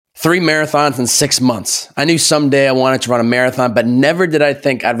3 marathons in 6 months. I knew someday I wanted to run a marathon, but never did I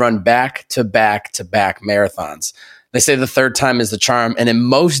think I'd run back-to-back-to-back marathons. They say the third time is the charm, and it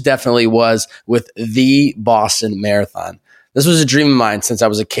most definitely was with the Boston Marathon. This was a dream of mine since I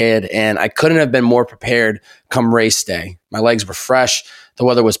was a kid, and I couldn't have been more prepared come race day. My legs were fresh, the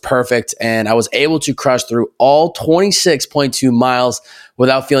weather was perfect, and I was able to crush through all 26.2 miles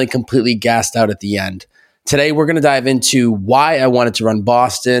without feeling completely gassed out at the end. Today, we're going to dive into why I wanted to run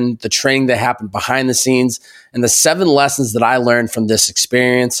Boston, the training that happened behind the scenes, and the 7 lessons that I learned from this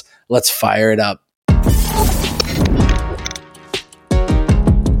experience. Let's fire it up.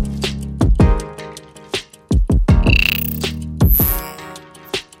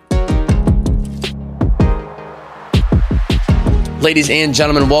 Ladies and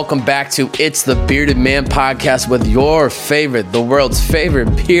gentlemen, welcome back to It's the Bearded Man podcast with your favorite, the world's favorite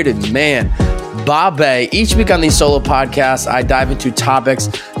bearded man, Babe. Each week on these solo podcasts, I dive into topics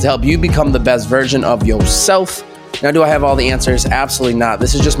to help you become the best version of yourself. Now, do I have all the answers? Absolutely not.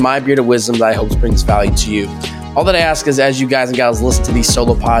 This is just my bearded wisdom that I hope brings value to you. All that I ask is, as you guys and gals listen to these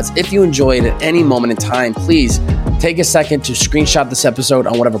solo pods, if you enjoy it at any moment in time, please take a second to screenshot this episode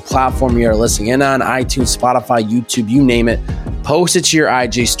on whatever platform you are listening in on, iTunes, Spotify, YouTube, you name it. Post it to your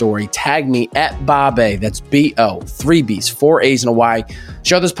IG story. Tag me at Babe. That's B-O, 3 B's, 4 A's and a Y.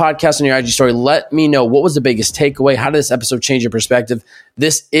 Share this podcast on your IG story. Let me know what was the biggest takeaway. How did this episode change your perspective?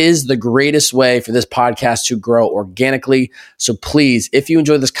 This is the greatest way for this podcast to grow organically. So please, if you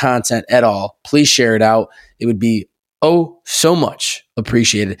enjoy this content at all, please share it out. It would be so much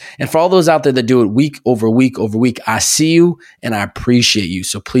appreciated. And for all those out there that do it week over week over week, I see you and I appreciate you.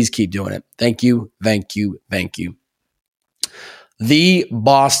 So please keep doing it. Thank you, thank you, thank you. The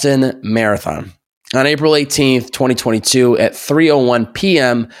Boston Marathon. On April 18th, 2022 at 3:01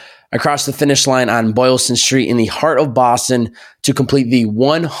 p.m., I crossed the finish line on Boylston Street in the heart of Boston to complete the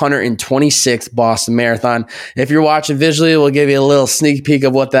 126th Boston Marathon. If you're watching visually, we'll give you a little sneak peek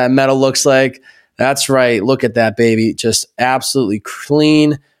of what that medal looks like. That's right. Look at that, baby. Just absolutely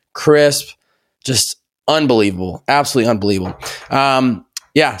clean, crisp, just unbelievable. Absolutely unbelievable. So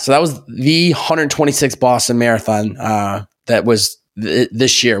that was the 126th Boston Marathon that was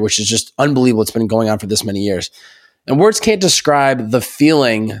this year, which is just unbelievable. It's been going on for this many years. And words can't describe the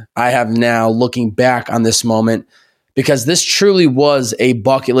feeling I have now looking back on this moment, because this truly was a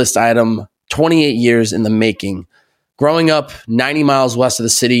bucket list item 28 years in the making. Growing up 90 miles west of the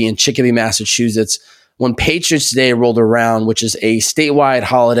city in Chicopee, Massachusetts, when Patriots Day rolled around, which is a statewide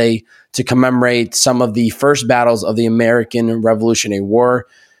holiday to commemorate some of the first battles of the American Revolutionary War,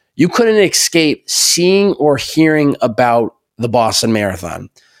 you couldn't escape seeing or hearing about the Boston Marathon.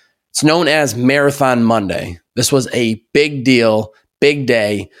 It's known as Marathon Monday. This was a big deal, big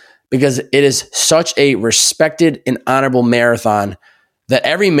day, because it is such a respected and honorable marathon that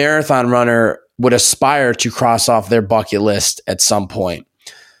every marathon runner would aspire to cross off their bucket list at some point.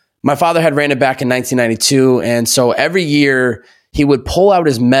 My father had ran it back in 1992, and so every year he would pull out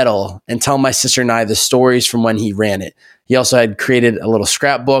his medal and tell my sister and I the stories from when he ran it. He also had created a little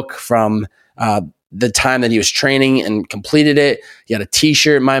scrapbook from the time that he was training and completed it. He had a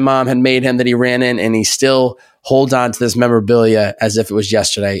t-shirt my mom had made him that he ran in, and he still holds on to this memorabilia as if it was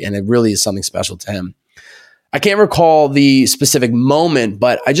yesterday, and it really is something special to him. I can't recall the specific moment,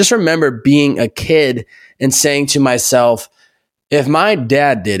 but I just remember being a kid and saying to myself, if my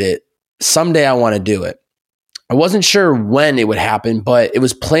dad did it, someday I want to do it. I wasn't sure when it would happen, but it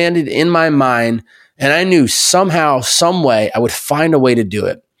was planted in my mind, and I knew somehow, some way, I would find a way to do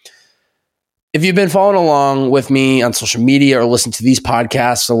it. If you've been following along with me on social media or listening to these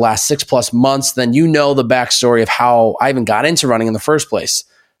podcasts for the last 6+ months, then you know the backstory of how I even got into running in the first place.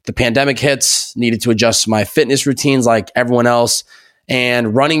 The pandemic hits, needed to adjust my fitness routines like everyone else,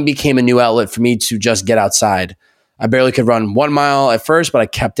 and running became a new outlet for me to just get outside. I barely could run 1 mile at first, but I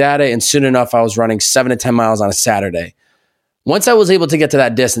kept at it, and soon enough, I was running 7 to 10 miles on a Saturday. Once I was able to get to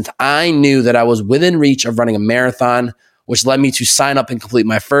that distance, I knew that I was within reach of running a marathon, which led me to sign up and complete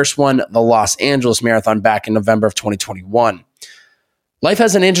my first one, the Los Angeles Marathon, back in November of 2021. Life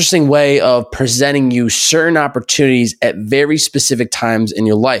has an interesting way of presenting you certain opportunities at very specific times in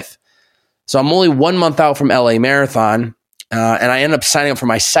your life. So I'm only 1 month out from LA Marathon, and I ended up signing up for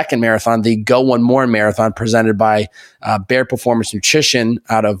my second marathon, the Go One More Marathon, presented by Bear Performance Nutrition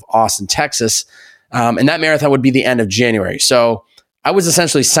out of Austin, Texas. And that marathon would be the end of January. So I was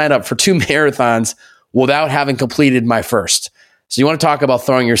essentially signed up for 2 marathons without having completed my first. So you want to talk about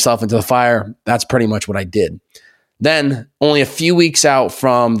throwing yourself into the fire? That's pretty much what I did. Then, only a few weeks out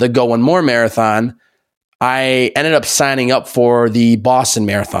from the Go One More Marathon, I ended up signing up for the Boston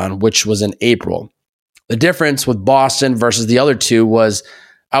Marathon, which was in April. The difference with Boston versus the other two was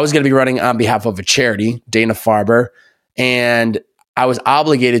I was going to be running on behalf of a charity, Dana-Farber, and I was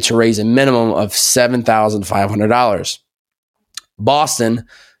obligated to raise a minimum of $7,500. Boston,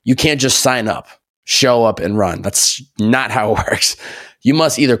 you can't just sign up, show up, and run. That's not how it works. You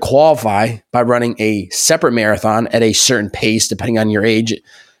must either qualify by running a separate marathon at a certain pace, depending on your age,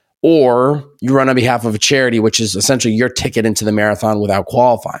 or you run on behalf of a charity, which is essentially your ticket into the marathon without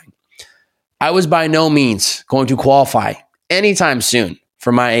qualifying. I was by no means going to qualify anytime soon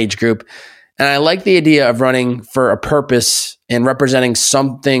for my age group, and I like the idea of running for a purpose and representing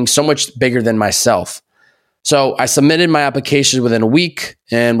something so much bigger than myself. So I submitted my application within a week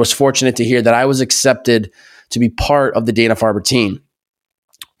and was fortunate to hear that I was accepted to be part of the Dana-Farber team.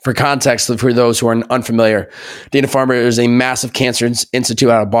 For context, for those who are unfamiliar, Dana-Farber is a massive cancer institute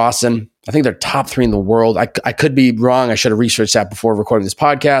out of Boston. I think they're top 3 in the world. I could be wrong. I should have researched that before recording this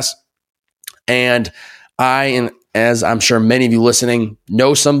podcast. And as I'm sure many of you listening,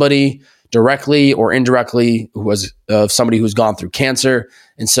 know somebody directly or indirectly who was somebody who's gone through cancer.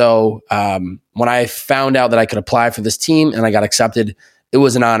 And so when I found out that I could apply for this team and I got accepted, it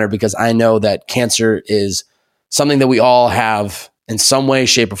was an honor because I know that cancer is something that we all have in some way,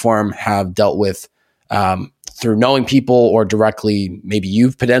 shape, or form have dealt with through knowing people or directly. Maybe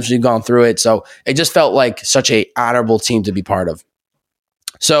you've potentially gone through it. So it just felt like such an honorable team to be part of.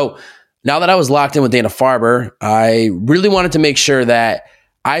 So now that I was locked in with Dana-Farber, I really wanted to make sure that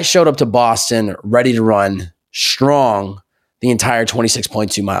I showed up to Boston ready to run strong the entire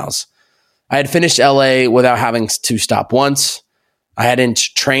 26.2 miles. I had finished LA without having to stop once. I hadn't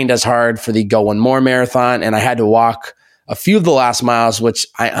trained as hard for the Go One More marathon, and I had to walk a few of the last miles, which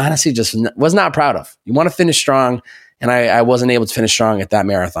I honestly just was not proud of. You want to finish strong, and I wasn't able to finish strong at that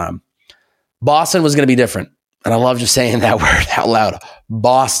marathon. Boston was going to be different, and I love just saying that word out loud.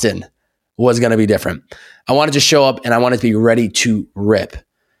 Boston was going to be different. I wanted to show up, and I wanted to be ready to rip.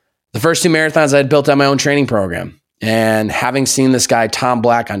 The first 2 marathons, I had built out my own training program, and having seen this guy, Tom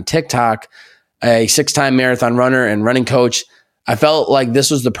Black, on TikTok, a 6-time marathon runner and running coach, I felt like this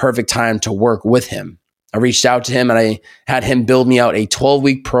was the perfect time to work with him. I reached out to him and I had him build me out a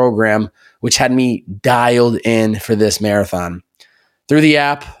 12-week program, which had me dialed in for this marathon. Through the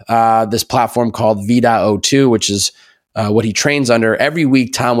app, this platform called V.O2, which is what he trains under, every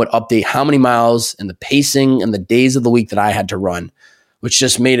week Tom would update how many miles and the pacing and the days of the week that I had to run, which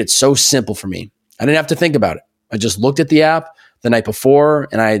just made it so simple for me. I didn't have to think about it. I just looked at the app the night before,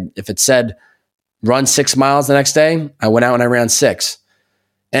 and if it said run 6 miles the next day, I went out and I ran 6.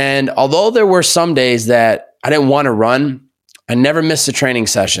 And although there were some days that I didn't want to run, I never missed a training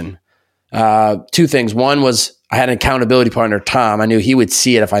session. 2 things. One was I had an accountability partner, Tom. I knew he would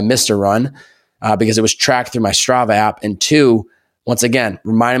see it if I missed a run because it was tracked through my Strava app. And 2, once again,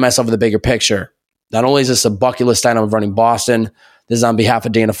 reminding myself of the bigger picture. Not only is this a bucket list item of running Boston, this is on behalf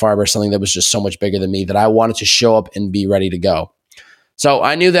of Dana-Farber, something that was just so much bigger than me that I wanted to show up and be ready to go. So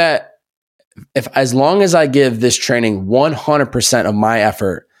I knew that as long as I give this training 100% of my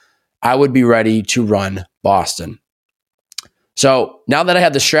effort, I would be ready to run Boston. So now that I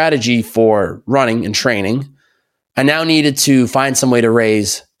had the strategy for running and training, I now needed to find some way to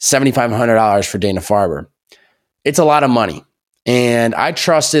raise $7,500 for Dana-Farber. It's a lot of money, and I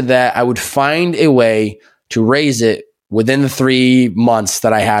trusted that I would find a way to raise it within the 3 months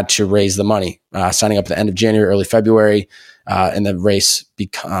that I had to raise the money, signing up at the end of January, early February, and the race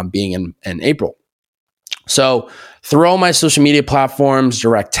being in April. So through all my social media platforms,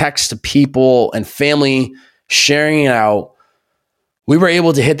 direct text to people and family, sharing it out, we were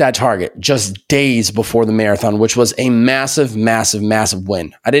able to hit that target just days before the marathon, which was a massive, massive, massive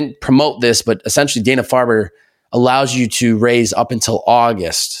win. I didn't promote this, but essentially Dana-Farber allows you to raise up until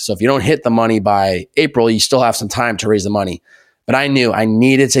August. So if you don't hit the money by April, you still have some time to raise the money. But I knew I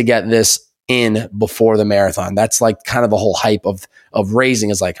needed to get this in before the marathon. That's like kind of the whole hype of raising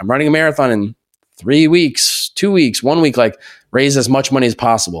is like, I'm running a marathon in 3 weeks, 2 weeks, 1 week, like raise as much money as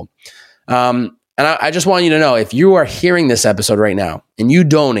possible. And I just want you to know, if you are hearing this episode right now and you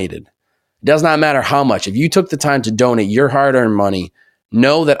donated, it does not matter how much. If you took the time to donate your hard-earned money,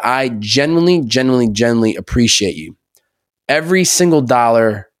 know that I genuinely appreciate you. Every single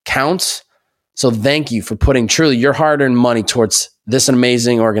dollar counts. So thank you for putting truly your hard-earned money towards this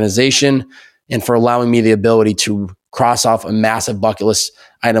amazing organization and for allowing me the ability to cross off a massive bucket list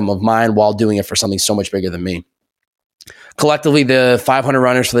item of mine while doing it for something so much bigger than me. Collectively, the 500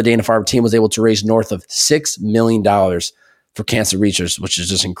 runners for the Dana-Farber team was able to raise north of $6 million for cancer research, which is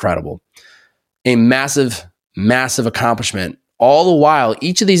just incredible. A massive, massive accomplishment. All the while,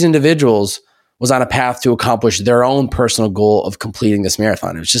 each of these individuals was on a path to accomplish their own personal goal of completing this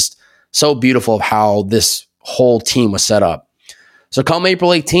marathon. It was just so beautiful of how this whole team was set up. So come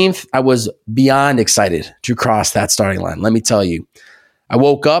April 18th, I was beyond excited to cross that starting line. Let me tell you, I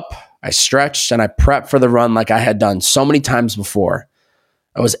woke up, I stretched, and I prepped for the run like I had done so many times before.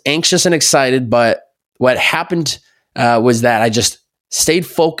 I was anxious and excited, but what happened was that I just stayed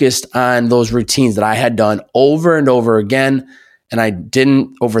focused on those routines that I had done over and over again, and I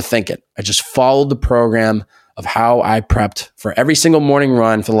didn't overthink it. I just followed the program of how I prepped for every single morning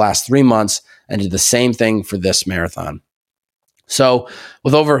run for the last 3 months and did the same thing for this marathon. So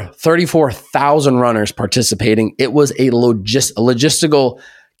with over 34,000 runners participating, it was a logistical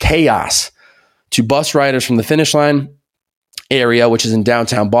chaos to bus riders from the finish line area, which is in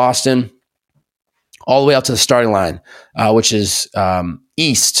downtown Boston, all the way out to the starting line, which is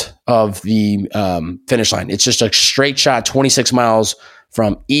east of the finish line. It's just a straight shot, 26 miles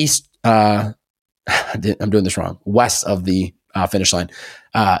from east. I'm doing this wrong. West of the finish line.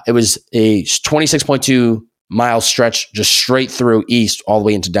 It was a 26.2 mile stretch just straight through east all the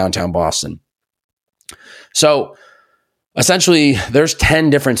way into downtown Boston. So essentially, there's 10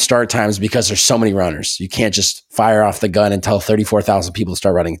 different start times because there's so many runners. You can't just fire off the gun and tell 34,000 people to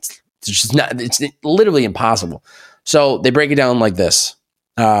start running. It's just not. It's literally impossible. So they break it down like this: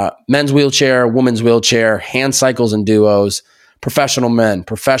 men's wheelchair, women's wheelchair, hand cycles and duos, professional men,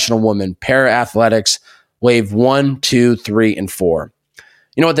 professional women, para athletics, wave 1, 2, 3, and 4.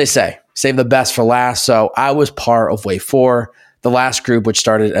 You know what they say? Save the best for last. So I was part of wave 4, the last group, which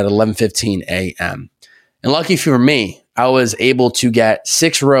started at 11:15 a.m. And lucky for me, I was able to get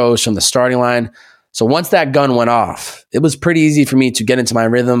 6 rows from the starting line. So once that gun went off, it was pretty easy for me to get into my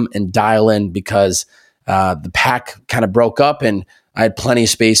rhythm and dial in because the pack kind of broke up and I had plenty of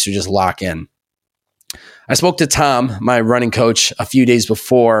space to just lock in. I spoke to Tom, my running coach, a few days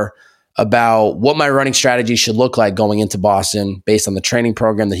before about what my running strategy should look like going into Boston based on the training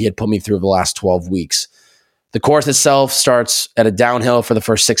program that he had put me through the last 12 weeks. The course itself starts at a downhill for the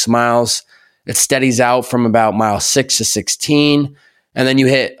first 6 miles. It steadies out from about mile 6 to 16. And then you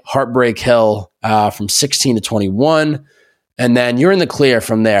hit Heartbreak Hill from 16 to 21. And then you're in the clear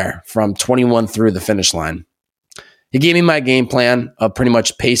from there, from 21 through the finish line. He gave me my game plan of pretty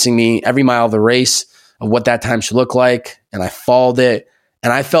much pacing me every mile of the race of what that time should look like. And I followed it.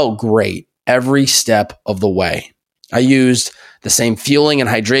 And I felt great every step of the way. I used the same fueling and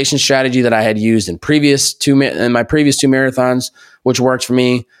hydration strategy that I had used in my previous 2 marathons, which worked for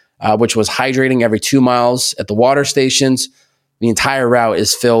me, which was hydrating every 2 miles at the water stations. The entire route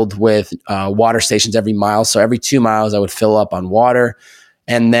is filled with water stations every mile. So every 2 miles, I would fill up on water.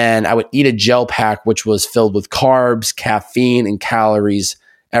 And then I would eat a gel pack, which was filled with carbs, caffeine, and calories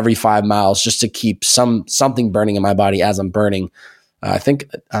every 5 miles, just to keep something burning in my body as I'm burning. I think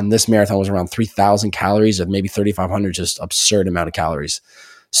on this marathon was around 3,000 calories of maybe 3,500, just absurd amount of calories.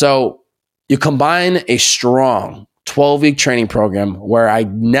 So you combine a strong 12-week training program where I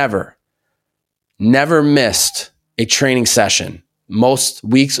never missed a training session. Most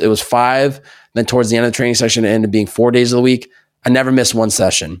weeks it was 5. Then towards the end of the training session, it ended up being 4 days of the week. I never missed one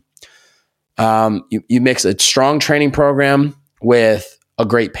session. You mix a strong training program with a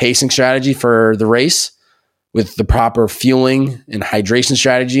great pacing strategy for the race, with the proper fueling and hydration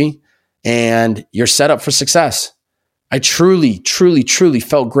strategy, and you're set up for success. I truly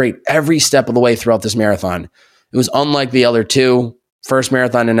felt great every step of the way throughout this marathon. It was unlike the other 2. First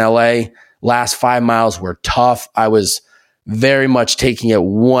marathon in LA, last 5 miles were tough. I was very much taking it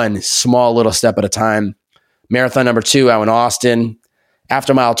one small little step at a time. Marathon number 2 out in Austin.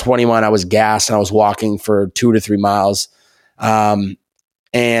 After mile 21, I was gassed and I was walking for 2 to 3 miles.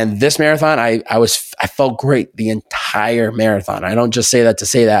 And this marathon, I felt great the entire marathon. I don't just say that to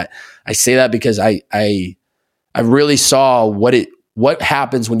say that. I say that because I really saw what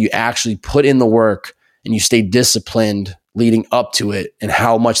happens when you actually put in the work and you stay disciplined leading up to it, and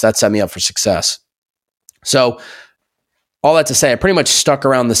how much that set me up for success. So all that to say, I pretty much stuck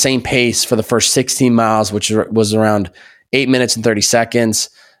around the same pace for the first 16 miles, which was around 8 minutes and 30 seconds.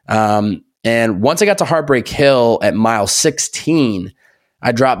 And once I got to Heartbreak Hill at mile 16,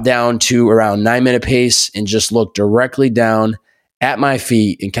 I dropped down to around 9-minute pace and just looked directly down at my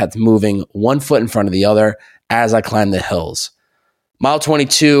feet and kept moving one foot in front of the other as I climbed the hills. Mile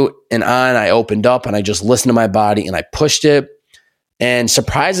 22 and on, I opened up and I just listened to my body and I pushed it. And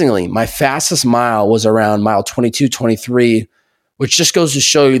surprisingly, my fastest mile was around mile 22, 23, which just goes to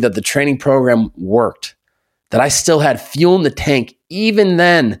show you that the training program worked, that I still had fuel in the tank even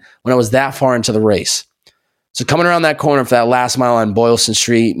then when I was that far into the race. So coming around that corner for that last mile on Boylston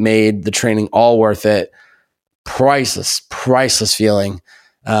Street made the training all worth it. Priceless feeling.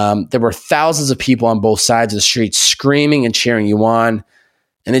 There were thousands of people on both sides of the street screaming and cheering you on.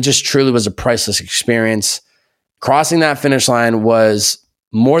 And it just truly was a priceless experience. crossing that finish line was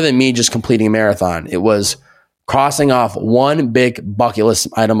more than me just completing a marathon. It was crossing off one big bucket list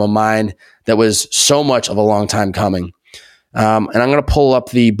item of mine that was so much of a long time coming. And I'm going to pull up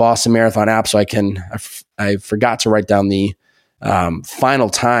the Boston Marathon app so I forgot to write down the final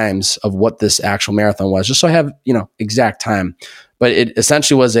times of what this actual marathon was, just so I have, exact time. But it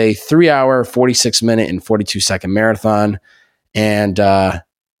essentially was a 3 hour, 46 minute and 42 second marathon. And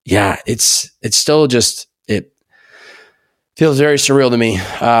it's still just, it feels very surreal to me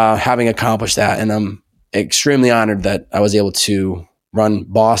having accomplished that. And I'm extremely honored that I was able to run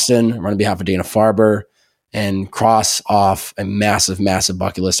Boston, run on behalf of Dana-Farber, and cross off a massive, massive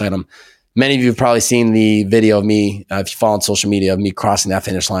bucket list item. Many of you have probably seen the video of me, if you follow on social media, of me crossing that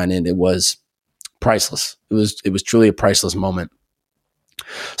finish line, and it was priceless. It was truly a priceless moment.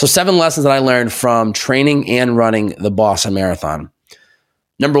 So 7 lessons that I learned from training and running the Boston Marathon.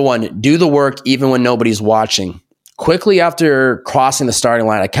 Number 1, do the work even when nobody's watching. Quickly after crossing the starting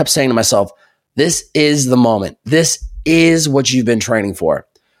line, I kept saying to myself, this is the moment. This is what you've been training for.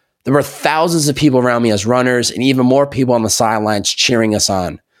 There were thousands of people around me as runners and even more people on the sidelines cheering us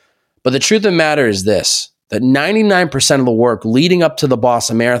on. But the truth of the matter is this, that 99% of the work leading up to the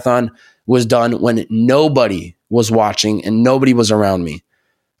Boston Marathon was done when nobody was watching and nobody was around me.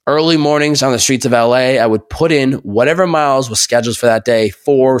 Early mornings on the streets of LA, I would put in whatever miles was scheduled for that day,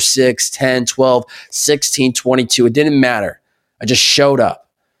 4, 6, 10, 12, 16, 22. It didn't matter. I just showed up.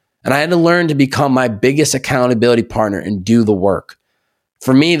 And I had to learn to become my biggest accountability partner and do the work.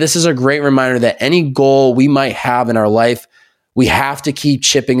 For me, this is a great reminder that any goal we might have in our life, we have to keep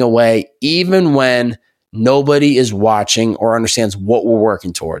chipping away even when nobody is watching or understands what we're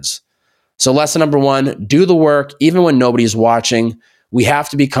working towards. So lesson number 1, do the work even when nobody is watching. We have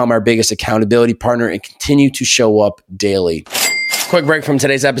to become our biggest accountability partner and continue to show up daily. Quick break from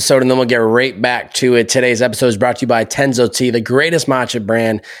today's episode, and then we'll get right back to it. Today's episode is brought to you by Tenzo Tea, the greatest matcha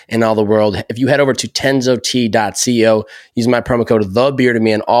brand in all the world. If you head over to tenzotea.co, use my promo code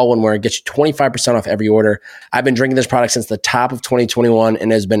TheBeardedMan, all one word, get you 25% off every order. I've been drinking this product since the top of 2021,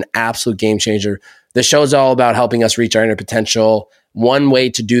 and it has been an absolute game changer. This show is all about helping us reach our inner potential. One way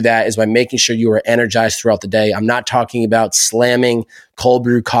to do that is by making sure you are energized throughout the day. I'm not talking about slamming cold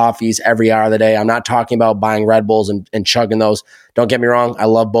brew coffees every hour of the day. I'm not talking about buying Red Bulls and chugging those. Don't get me wrong. I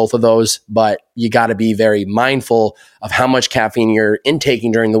love both of those, but you got to be very mindful of how much caffeine you're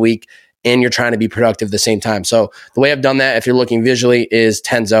intaking during the week, and you're trying to be productive at the same time. So the way I've done that, if you're looking visually, is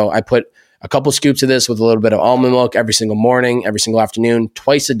Tenzo. I put a couple scoops of this with a little bit of almond milk every single morning, every single afternoon,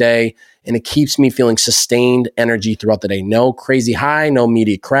 twice a day. And it keeps me feeling sustained energy throughout the day. No crazy high, no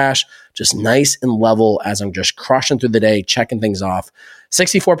immediate crash, just nice and level as I'm just crushing through the day, checking things off.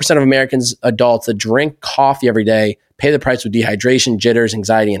 64% of Americans, adults that drink coffee every day, pay the price with dehydration, jitters,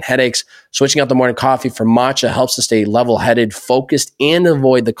 anxiety, and headaches. Switching out the morning coffee for matcha helps to stay level-headed, focused, and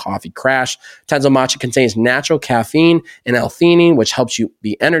avoid the coffee crash. Tenzo Matcha contains natural caffeine and L-theanine, which helps you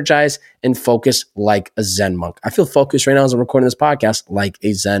be energized and focus like a Zen monk. I feel focused right now as I'm recording this podcast like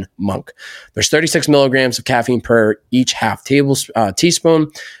a Zen monk. There's 36 milligrams of caffeine per each half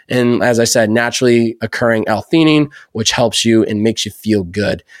teaspoon. And as I said, naturally occurring L-theanine, which helps you and makes you feel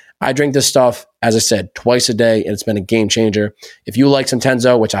good. I drink this stuff, as I said, twice a day, and it's been a game changer. If you like some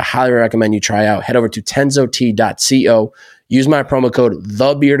Tenzo, which I highly recommend you try out, head over to tenzotea.co. Use my promo code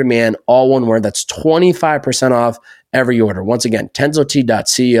TheBeardedMan, all one word. That's 25% off every order. Once again,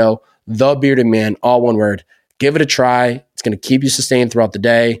 tenzotea.co, TheBeardedMan, all one word. Give it a try. It's going to keep you sustained throughout the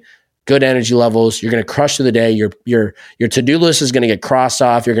day. Good energy levels. You're going to crush through the day. Your to-do list is going to get crossed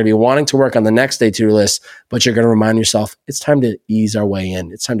off. You're going to be wanting to work on the next day to-do list, but you're going to remind yourself it's time to ease our way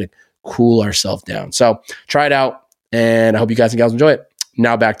in. It's time to cool ourselves down. So try it out, and I hope you guys and gals enjoy it.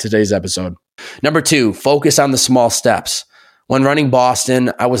 Now back to today's episode. Number 2, focus on the small steps. When running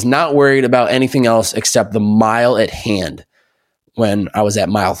Boston, I was not worried about anything else except the mile at hand. When I was at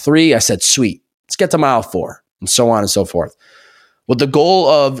mile 3, I said, sweet, let's get to mile 4, and so on and so forth. With the goal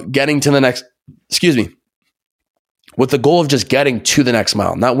of getting to the next, with the goal of just getting to the next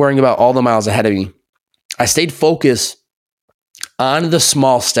mile, not worrying about all the miles ahead of me, I stayed focused on the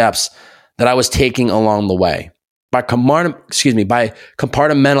small steps that I was taking along the way. By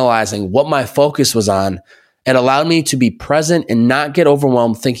compartmentalizing what my focus was on, it allowed me to be present and not get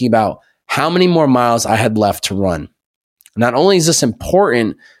overwhelmed thinking about how many more miles I had left to run. Not only is this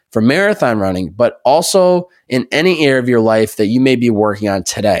important for marathon running, but also in any area of your life that you may be working on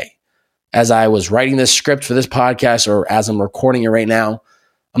today. As I was writing this script for this podcast, or as I'm recording it right now,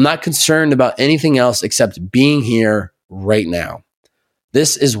 I'm not concerned about anything else except being here right now.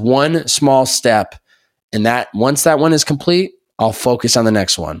 This is one small step, and that once that one is complete, I'll focus on the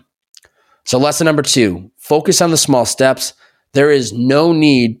next one. So lesson number 2, Focus on the small steps. There is no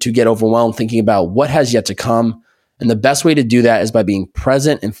need to get overwhelmed thinking about what has yet to come. And the best way to do that is by being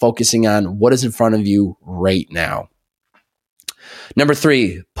present and focusing on what is in front of you right now. Number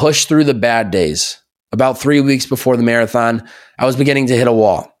 3, push through the bad days. About 3 weeks before the marathon, I was beginning to hit a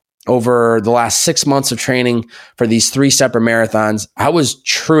wall. Over the last 6 months of training for these 3 separate marathons, I was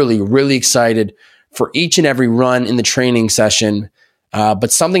truly really excited for each and every run in the training session,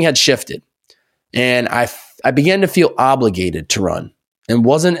 but something had shifted. And I began to feel obligated to run and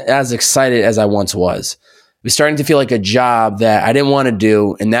wasn't as excited as I once was. It was starting to feel like a job that I didn't want to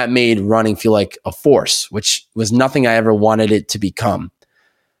do, and that made running feel like a force, which was nothing I ever wanted it to become.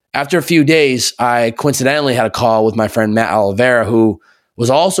 After a few days, I coincidentally had a call with my friend Matt Oliveira, who was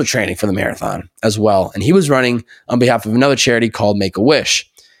also training for the marathon as well. And he was running on behalf of another charity called Make-A-Wish.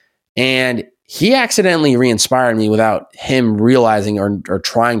 And he accidentally re-inspired me without him realizing or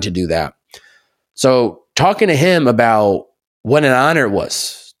trying to do that. So talking to him about what an honor it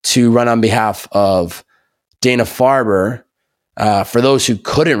was to run on behalf of Dana Farber, for those who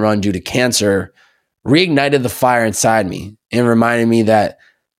couldn't run due to cancer, reignited the fire inside me and reminded me that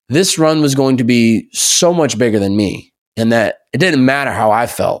this run was going to be so much bigger than me, and that it didn't matter how I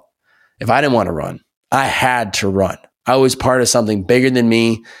felt. If I didn't want to run, I had to run. I was part of something bigger than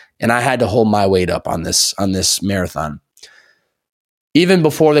me, and I had to hold my weight up on this marathon. Even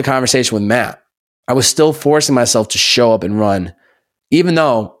before the conversation with Matt, I was still forcing myself to show up and run, even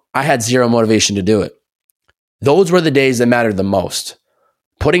though I had zero motivation to do it. Those were the days that mattered the most.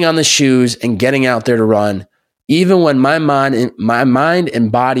 Putting on the shoes and getting out there to run, even when my mind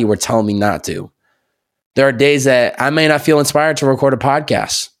and body were telling me not to. There are days that I may not feel inspired to record a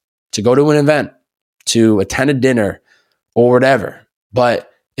podcast, to go to an event, to attend a dinner, or whatever.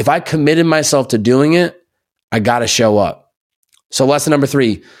 But if I committed myself to doing it, I got to show up. So lesson number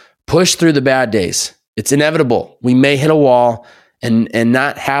 3, push through the bad days. It's inevitable. We may hit a wall and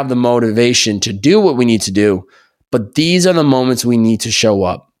not have the motivation to do what we need to do, but these are the moments we need to show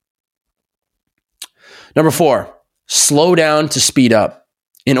up. Number 4, slow down to speed up.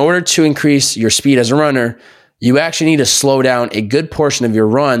 In order to increase your speed as a runner, you actually need to slow down a good portion of your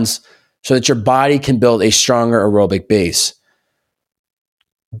runs so that your body can build a stronger aerobic base.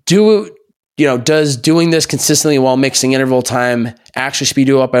 Does doing this consistently while mixing interval time actually speed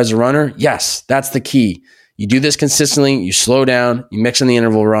you up as a runner? Yes, that's the key. You do this consistently, you slow down, you mix in the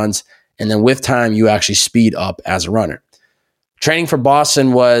interval runs, and then with time, you actually speed up as a runner. Training for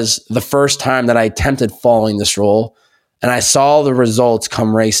Boston was the first time that I attempted following this rule, and I saw the results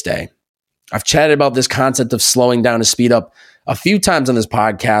come race day. I've chatted about this concept of slowing down to speed up a few times on this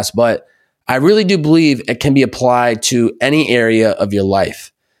podcast, but I really do believe it can be applied to any area of your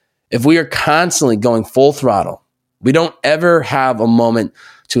life. If we are constantly going full throttle, we don't ever have a moment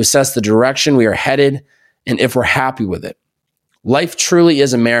to assess the direction we are headed and if we're happy with it. Life truly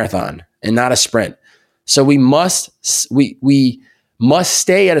is a marathon and not a sprint. So we must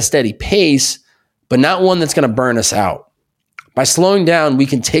stay at a steady pace, but not one that's going to burn us out. By slowing down, we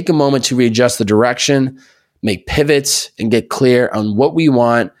can take a moment to readjust the direction, make pivots, and get clear on what we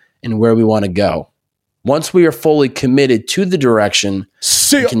want and where we want to go. Once we are fully committed to the direction,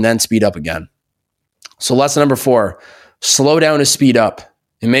 we can then speed up again. So lesson number 4, slow down to speed up.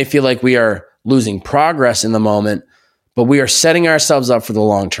 It may feel like we are losing progress in the moment, but we are setting ourselves up for the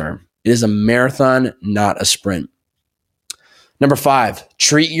long term. It is a marathon, not a sprint. Number 5,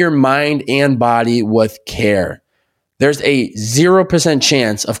 treat your mind and body with care. There's a 0%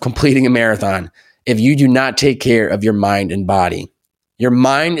 chance of completing a marathon if you do not take care of your mind and body. Your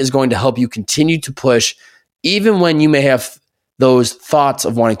mind is going to help you continue to push even when you may have those thoughts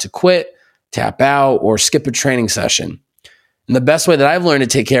of wanting to quit, tap out, or skip a training session. And the best way that I've learned to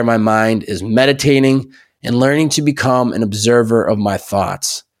take care of my mind is meditating and learning to become an observer of my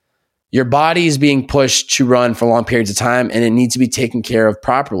thoughts. Your body is being pushed to run for long periods of time, and it needs to be taken care of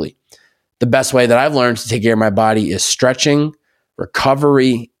properly. The best way that I've learned to take care of my body is stretching,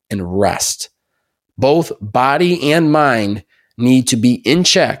 recovery, and rest. Both body and mind need to be in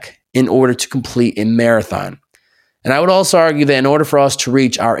check in order to complete a marathon. And I would also argue that in order for us to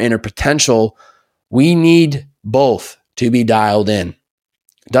reach our inner potential, we need both to be dialed in.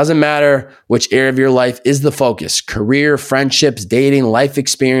 It doesn't matter which area of your life is the focus: career, friendships, dating, life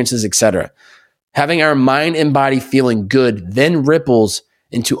experiences, etc. Having our mind and body feeling good then ripples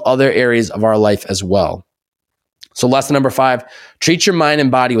into other areas of our life as well. So lesson number 5, treat your mind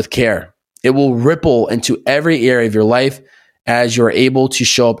and body with care. It will ripple into every area of your life as you're able to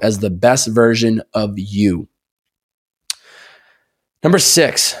show up as the best version of you. Number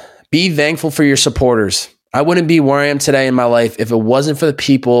 6, be thankful for your supporters. I wouldn't be where I am today in my life if it wasn't for the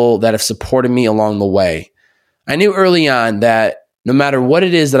people that have supported me along the way. I knew early on that no matter what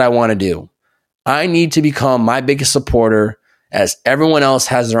it is that I want to do, I need to become my biggest supporter, as everyone else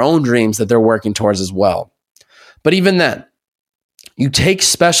has their own dreams that they're working towards as well. But even then, you take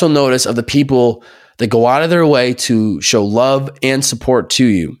special notice of the people that go out of their way to show love and support to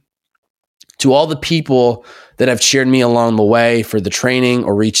you. To all the people that have cheered me along the way for the training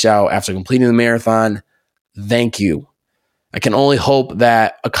or reached out after completing the marathon, thank you. I can only hope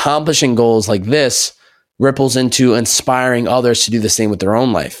that accomplishing goals like this ripples into inspiring others to do the same with their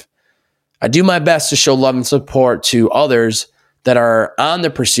own life. I do my best to show love and support to others that are on the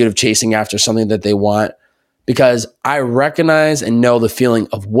pursuit of chasing after something that they want, because I recognize and know the feeling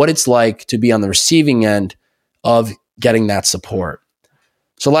of what it's like to be on the receiving end of getting that support.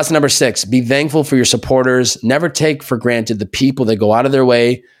 So lesson number 6, be thankful for your supporters. Never take for granted the people that go out of their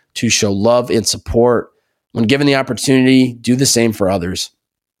way to show love and support. When given the opportunity, do the same for others.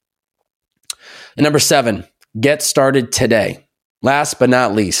 And number 7, get started today. Last but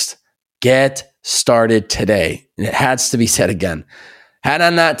not least, get started today. And it has to be said again. Had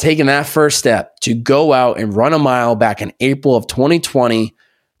I not taken that first step to go out and run a mile back in April of 2020,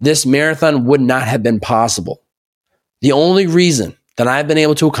 this marathon would not have been possible. The only reason that I've been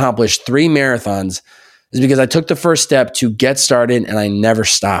able to accomplish 3 marathons is because I took the first step to get started and I never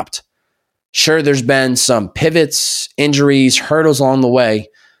stopped. Sure, there's been some pivots, injuries, hurdles along the way,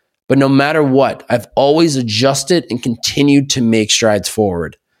 but no matter what, I've always adjusted and continued to make strides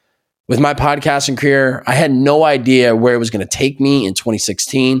forward. With my podcasting career, I had no idea where it was going to take me in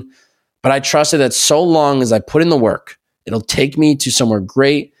 2016, but I trusted that so long as I put in the work, it'll take me to somewhere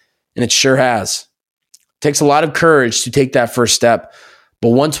great, and it sure has. It takes a lot of courage to take that first step, but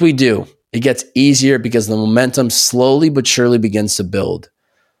once we do, it gets easier because the momentum slowly but surely begins to build.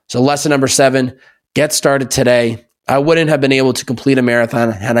 So lesson number 7, get started today. I wouldn't have been able to complete a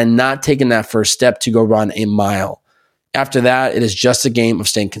marathon had I not taken that first step to go run a mile. After that, it is just a game of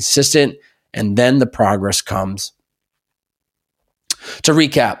staying consistent, and then the progress comes. To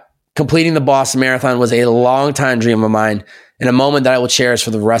recap, completing the Boston Marathon was a long-time dream of mine and a moment that I will cherish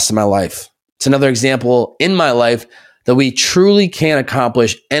for the rest of my life. It's another example in my life that we truly can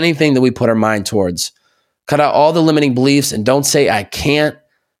accomplish anything that we put our mind towards. Cut out all the limiting beliefs and don't say I can't,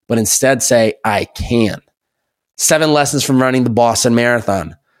 but instead say I can. 7 lessons from running the Boston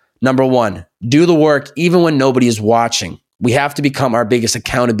Marathon. Number 1, do the work even when nobody is watching. We have to become our biggest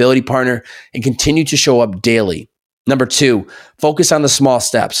accountability partner and continue to show up daily. Number 2, focus on the small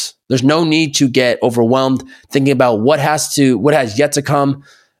steps. There's no need to get overwhelmed thinking about what has yet to come.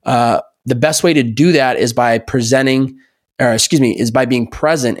 The best way to do that is by being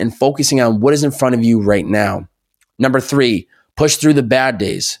present and focusing on what is in front of you right now. Number 3, push through the bad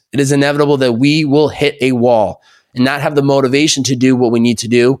days. It is inevitable that we will hit a wall and not have the motivation to do what we need to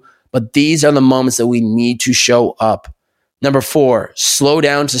do, but these are the moments that we need to show up. Number 4, slow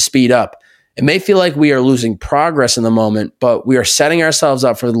down to speed up. It may feel like we are losing progress in the moment, but we are setting ourselves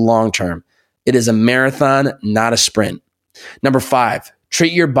up for the long term. It is a marathon, not a sprint. Number 5,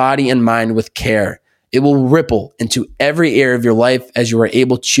 treat your body and mind with care. It will ripple into every area of your life as you are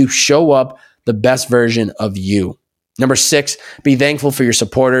able to show up the best version of you. Number 6, be thankful for your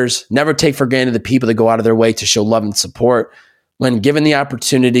supporters. Never take for granted the people that go out of their way to show love and support. When given the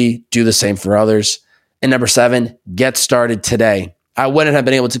opportunity, do the same for others. And number 7, get started today. I wouldn't have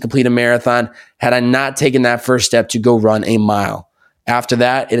been able to complete a marathon had I not taken that first step to go run a mile. After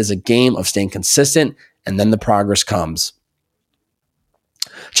that, it is a game of staying consistent, and then the progress comes.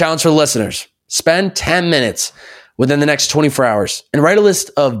 Challenge for the listeners. Spend 10 minutes within the next 24 hours and write a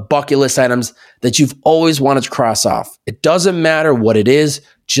list of bucket list items that you've always wanted to cross off. It doesn't matter what it is,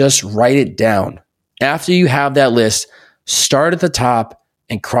 just write it down. After you have that list, start at the top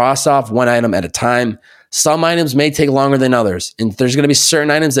and cross off one item at a time. Some items may take longer than others, and there's going to be certain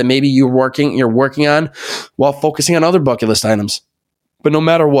items that maybe you're working on while focusing on other bucket list items. But no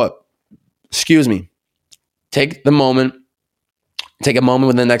matter what, take a moment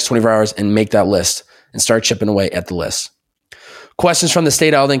within the next 24 hours and make that list and start chipping away at the list. Questions from the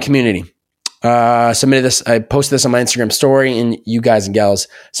Stay Dialed In community. I posted this on my Instagram story, and you guys and gals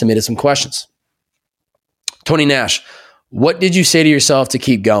submitted some questions. Tony Nash, what did you say to yourself to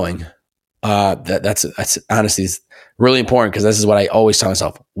keep going? That's honestly is really important, because this is what I always tell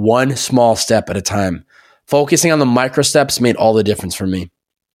myself. One small step at a time. Focusing on the micro steps made all the difference for me.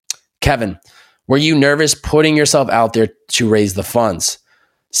 Kevin, were you nervous putting yourself out there to raise the funds?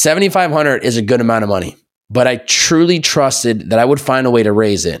 $7,500 is a good amount of money, but I truly trusted that I would find a way to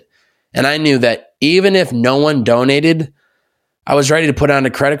raise it. And I knew that even if no one donated, I was ready to put on a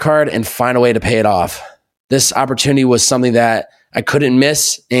credit card and find a way to pay it off. This opportunity was something that I couldn't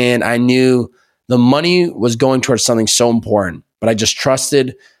miss, and I knew The money was going towards something so important, but I just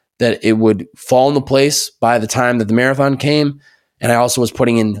trusted that it would fall into place by the time that the marathon came. And I also was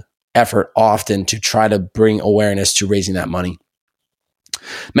putting in effort often to try to bring awareness to raising that money.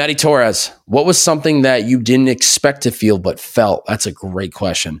 Maddie Torres, what was something that you didn't expect to feel but felt? That's a great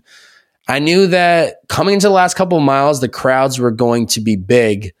question. I knew that coming into the last couple of miles, the crowds were going to be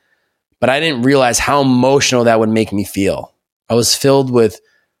big, but I didn't realize how emotional that would make me feel. I was filled with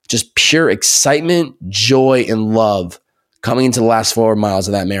just pure excitement, joy, and love coming into the last 4 miles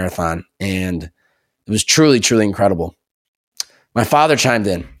of that marathon. And it was truly, truly incredible. My father chimed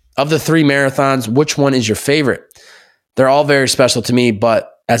in. Of the 3 marathons, which one is your favorite? They're all very special to me,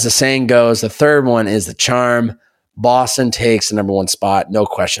 but as the saying goes, the third one is the charm. Boston takes the number 1 spot, no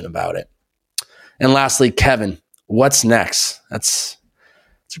question about it. And lastly, Kevin, what's next? That's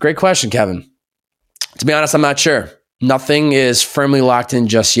a great question, Kevin. To be honest, I'm not sure. Nothing is firmly locked in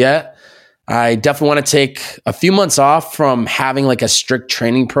just yet. I definitely want to take a few months off from having like a strict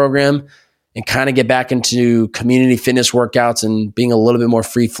training program and kind of get back into community fitness workouts and being a little bit more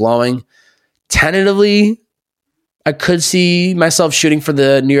free flowing. Tentatively, I could see myself shooting for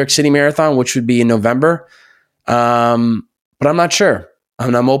the New York City Marathon, which would be in November. But I'm not sure.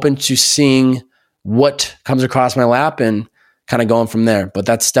 I'm open to seeing what comes across my lap and kind of going from there. But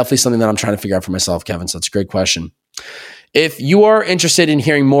that's definitely something that I'm trying to figure out for myself, Kevin. So it's a great question. If you are interested in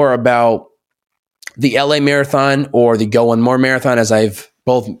hearing more about the LA Marathon or the Go One More Marathon, as I've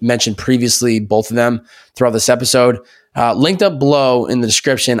both mentioned previously, both of them throughout this episode, linked up below in the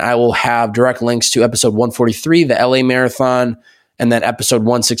description, I will have direct links to episode 143, the LA Marathon, and then episode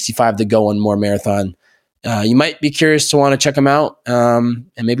 165, the Go One More Marathon. You might be curious to want to check them out, and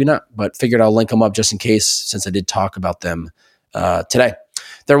maybe not, but figured I'll link them up just in case, since I did talk about them today.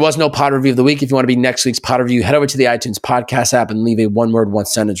 There was no pod review of the week. If you want to be next week's pod review, head over to the iTunes podcast app and leave a 1-word,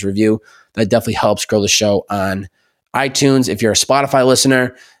 1-sentence review. That definitely helps grow the show on iTunes. If you're a Spotify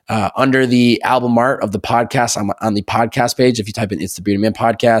listener, under the album art of the podcast, on the podcast page, if you type in It's the Bearded Man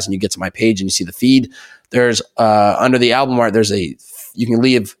Podcast and you get to my page and you see the feed, there's under the album art, you can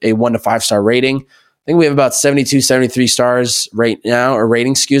leave a 1 to 5 star rating. I think we have about 72, 73 stars right now, or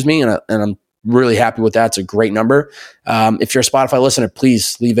rating, excuse me, and I'm really happy with that. It's a great number. If you're a Spotify listener,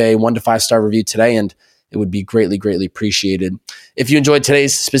 please leave a 1 to 5 star review today, and it would be greatly, greatly appreciated. If you enjoyed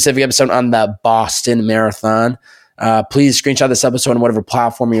today's specific episode on the Boston Marathon, please screenshot this episode on whatever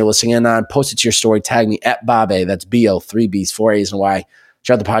platform you're listening in on, post it to your story, tag me at Bob-A, that's B-O, 3 B's, 4 A's, and Y.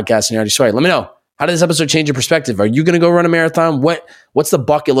 Share the podcast and your story. Let me know. How did this episode change your perspective? Are you going to go run a marathon? What's the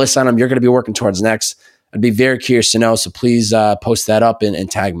bucket list item you're going to be working towards next? I'd be very curious to know, so please post that up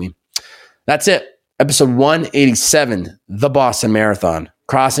and tag me. That's it. Episode 187, the Boston Marathon.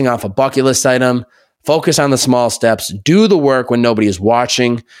 Crossing off a bucket list item, focus on the small steps, do the work when nobody is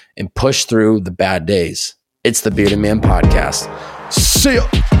watching, and push through the bad days. It's the Bearded Man Podcast. See ya.